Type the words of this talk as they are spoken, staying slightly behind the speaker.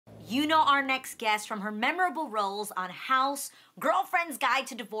You know our next guest from her memorable roles on House, Girlfriend's Guide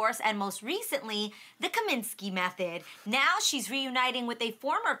to Divorce, and most recently, The Kaminsky Method. Now she's reuniting with a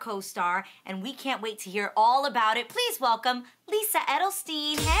former co-star, and we can't wait to hear all about it. Please welcome Lisa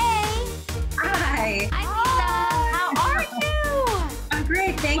Edelstein. Hey! Hi. Hi, Lisa. How are you? I'm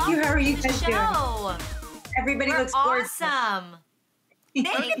great. Thank you. How are you guys doing? Everybody looks gorgeous. Awesome.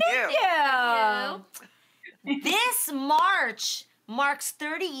 Thank you. This March marks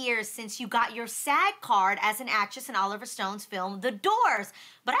 30 years since you got your SAG card as an actress in Oliver Stone's film The Doors.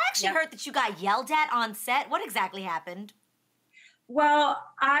 But I actually heard that you got yelled at on set. What exactly happened? Well,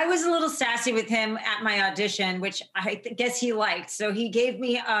 I was a little sassy with him at my audition, which I guess he liked. So he gave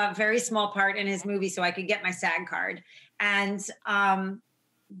me a very small part in his movie so I could get my SAG card. And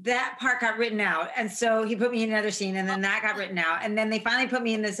that part got written out. And so he put me in another scene, and then that got written out. And then they finally put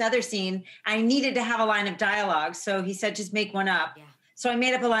me in this other scene. I needed to have a line of dialogue. So he said, just make one up. Yeah. So I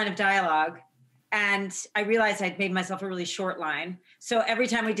made up a line of dialogue, and I realized I'd made myself a really short line. So every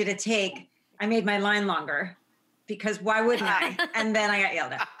time we did a take, I made my line longer, because why wouldn't I? And then I got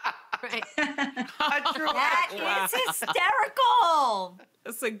yelled at. Right. That is hysterical.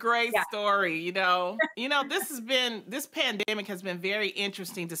 It's a great story, you know. This pandemic has been very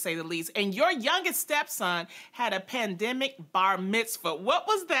interesting, to say the least. And your youngest stepson had a pandemic bar mitzvah. What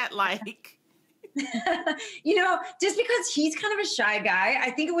was that like? Just because he's kind of a shy guy,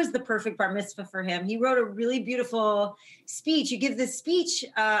 I think it was the perfect bar mitzvah for him. He wrote a really beautiful speech. You give this speech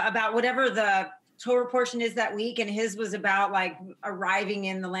about whatever the Torah portion is that week, and his was about like arriving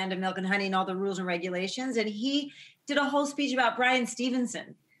in the land of milk and honey and all the rules and regulations. And he did a whole speech about Bryan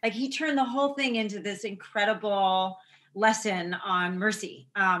Stevenson. Like, he turned the whole thing into this incredible lesson on mercy,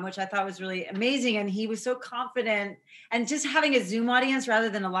 which I thought was really amazing. And he was so confident, and just having a Zoom audience rather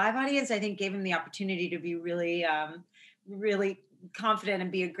than a live audience, I think gave him the opportunity to be really, really confident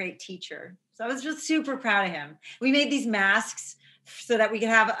and be a great teacher. So I was just super proud of him. We made these masks so that we could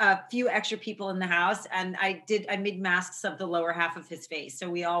have a few extra people in the house. And I made masks of the lower half of his face. So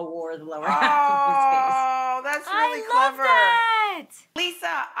we all wore the lower half of his face. Oh, that's really love clever. That.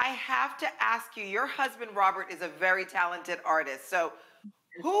 Lisa, I have to ask you, your husband, Robert, is a very talented artist. So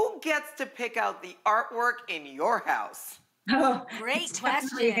who gets to pick out the artwork in your house? Oh, great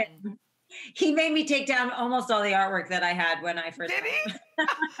question. He made me take down almost all the artwork that I had when I first. Did he?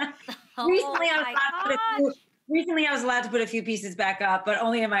 Recently, I was allowed to put a few pieces back up, but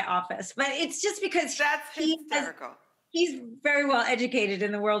only in my office. But it's just because that's hysterical. He's very well educated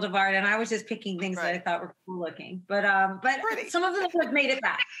in the world of art, and I was just picking things that I thought were cool looking. But some of them have made it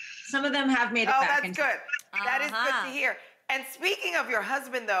back. Some of them have made it back. Oh, that's good. That is good to hear. And speaking of your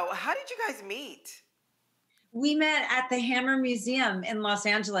husband, though, how did you guys meet? We met at the Hammer Museum in Los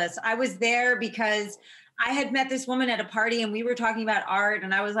Angeles. I was there because I had met this woman at a party, and we were talking about art,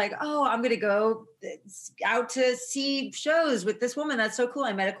 and I was like, oh, I'm going to go out to see shows with this woman. That's so cool.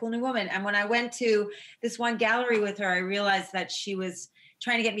 I met a cool new woman. And when I went to this one gallery with her, I realized that she was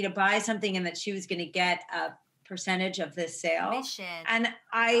trying to get me to buy something, and that she was going to get a percentage of this sale. Mission. And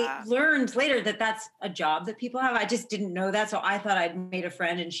I learned later that that's a job that people have. I just didn't know that. So I thought I'd made a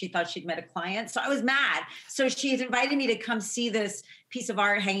friend, and she thought she'd met a client. So I was mad. So she had invited me to come see this piece of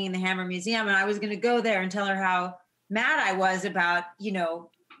art hanging in the Hammer Museum. And I was going to go there and tell her how mad I was about,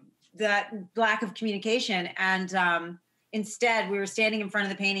 that lack of communication. And instead, we were standing in front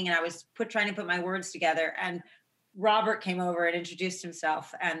of the painting, and I was trying to put my words together. And Robert came over and introduced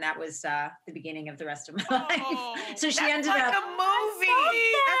himself, and that was the beginning of the rest of my life. So she ended up. That's like a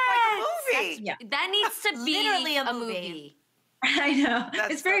movie. Yeah. That needs to be literally a movie. I know.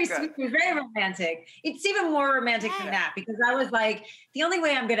 It's very so sweet. It's very romantic. It's even more romantic than that, because I was like, the only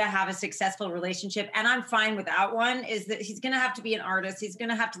way I'm going to have a successful relationship, and I'm fine without one, is that he's going to have to be an artist. He's going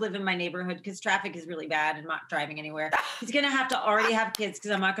to have to live in my neighborhood because traffic is really bad and not driving anywhere. He's going to have to already have kids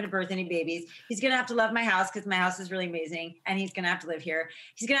because I'm not going to birth any babies. He's going to have to love my house because my house is really amazing, and he's going to have to live here.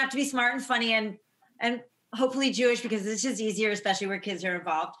 He's going to have to be smart and funny and hopefully Jewish, because it's just easier, especially where kids are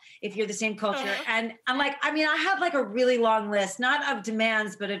involved, if you're the same culture. And I'm like, I have like a really long list, not of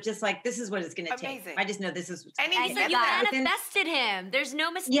demands, but of just like, this is what it's going to take. I just know this is. And you manifested him. There's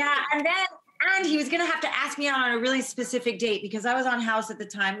no mistake. Yeah. And he was going to have to ask me out on a really specific date, because I was on House at the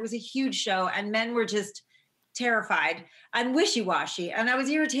time. It was a huge show, and men were just terrified and wishy-washy. And I was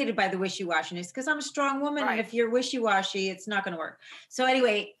irritated by the wishy-washiness, because I'm a strong woman. And if you're wishy-washy, it's not going to work. So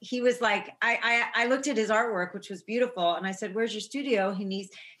anyway, he was like, I looked at his artwork, which was beautiful. And I said, where's your studio? And he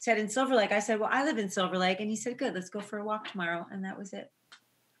said, in Silver Lake. I said, well, I live in Silver Lake. And he said, good, let's go for a walk tomorrow. And that was it.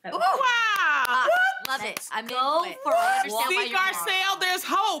 Wow. What? Love it. I'm in for it. Seek our sale. There's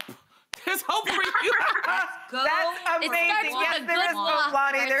hope. There's hope for you. Go. That's amazing. Yes, with a there good is hope, walk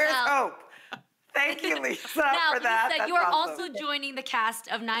Lonnie. for There is itself. hope. Thank you, Lisa, Now, for that. Lisa, That's you are awesome. also joining the cast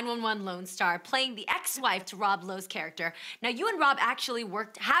of 911 Lone Star, playing the ex-wife to Rob Lowe's character. Now, you and Rob actually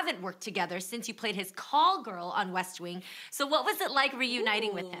haven't worked together since you played his call girl on West Wing. So what was it like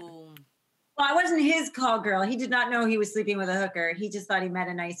reuniting with him? Well, I wasn't his call girl. He did not know he was sleeping with a hooker. He just thought he met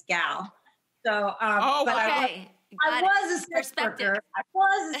a nice gal. So, but Okay. I was a sex Perspective. worker. I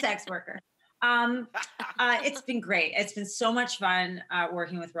was a sex worker. It's been great. It's been so much fun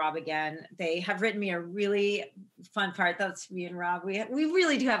working with Rob again. They have written me a really fun part. That's me and Rob. We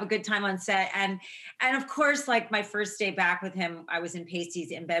really do have a good time on set. And of course, like my first day back with him, I was in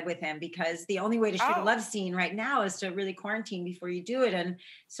pasties in bed with him because the only way to shoot a love scene right now is to really quarantine before you do it. And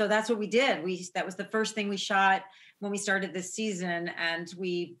so that's what we did. That was the first thing we shot when we started this season, and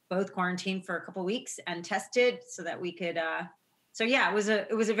we both quarantined for a couple weeks and tested so that we could. So yeah, it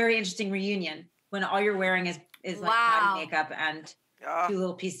was a very interesting reunion when all you're wearing is like body makeup and two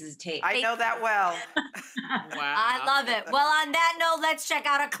little pieces of tape. I know that well. Wow. I love it. Well, on that note, let's check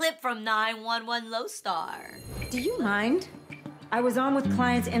out a clip from 911 Lone Star. Do you mind? I was on with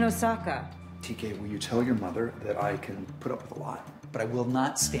clients in Osaka. TK, will you tell your mother that I can put up with a lot, but I will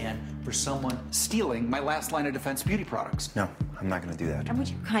not stand for someone stealing my last line of defense beauty products? No, I'm not gonna do that. And would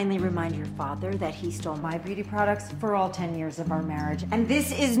you kindly remind your father that he stole my beauty products for all 10 years of our marriage? And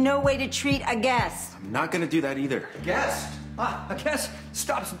this is no way to treat a guest. I'm not gonna do that either. A guest? A guest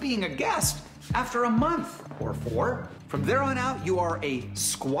stops being a guest after a month or 4. From there on out, you are a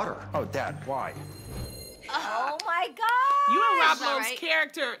squatter. Oh, Dad, why? Oh my God. You and Rob All Lowe's right.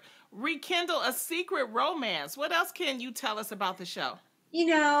 character rekindle a secret romance. What else can you tell us about the show? You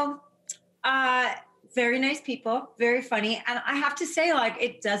know, very nice people, very funny. And I have to say, like,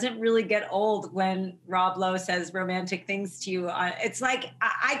 it doesn't really get old when Rob Lowe says romantic things to you. It's like,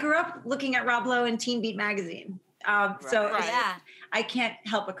 I grew up looking at Rob Lowe in Teen Beat magazine. So Yeah. I can't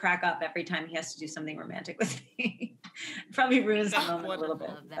help but crack up every time he has to do something romantic with me. Probably ruins the moment a little bit.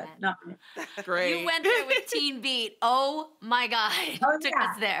 Love But that. not Great. You went there with Teen Beat. Oh my God. Oh, Took yeah.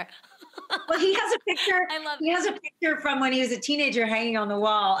 us there. Well, he has a picture. I love He has a picture from when he was a teenager hanging on the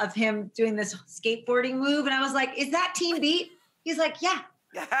wall of him doing this skateboarding move. And I was like, is that Teen Beat? He's like, yeah.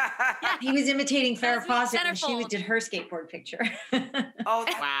 He was imitating Farrah That's Fawcett and she centerfold. did her skateboard picture. Oh,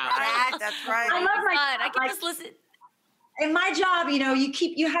 that's Wow. right. That's right. I love my God, I can like, just listen. in my job, you know,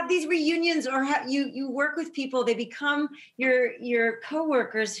 you have these reunions or you work with people. They become your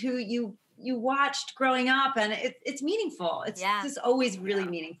coworkers who you watched growing up, and it's meaningful. It's just always really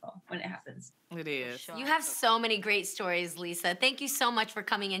meaningful when it happens. It is. Sure. You have so many great stories, Lisa. Thank you so much for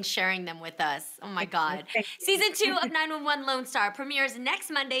coming and sharing them with us. Oh my God. Thank you. Season 2 of 911 Lone Star premieres next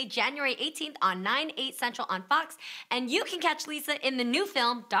Monday, January 18th on 9/8 Central on Fox. And you can catch Lisa in the new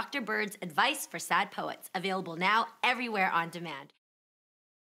film, Dr. Bird's Advice for Sad Poets, available now everywhere on demand.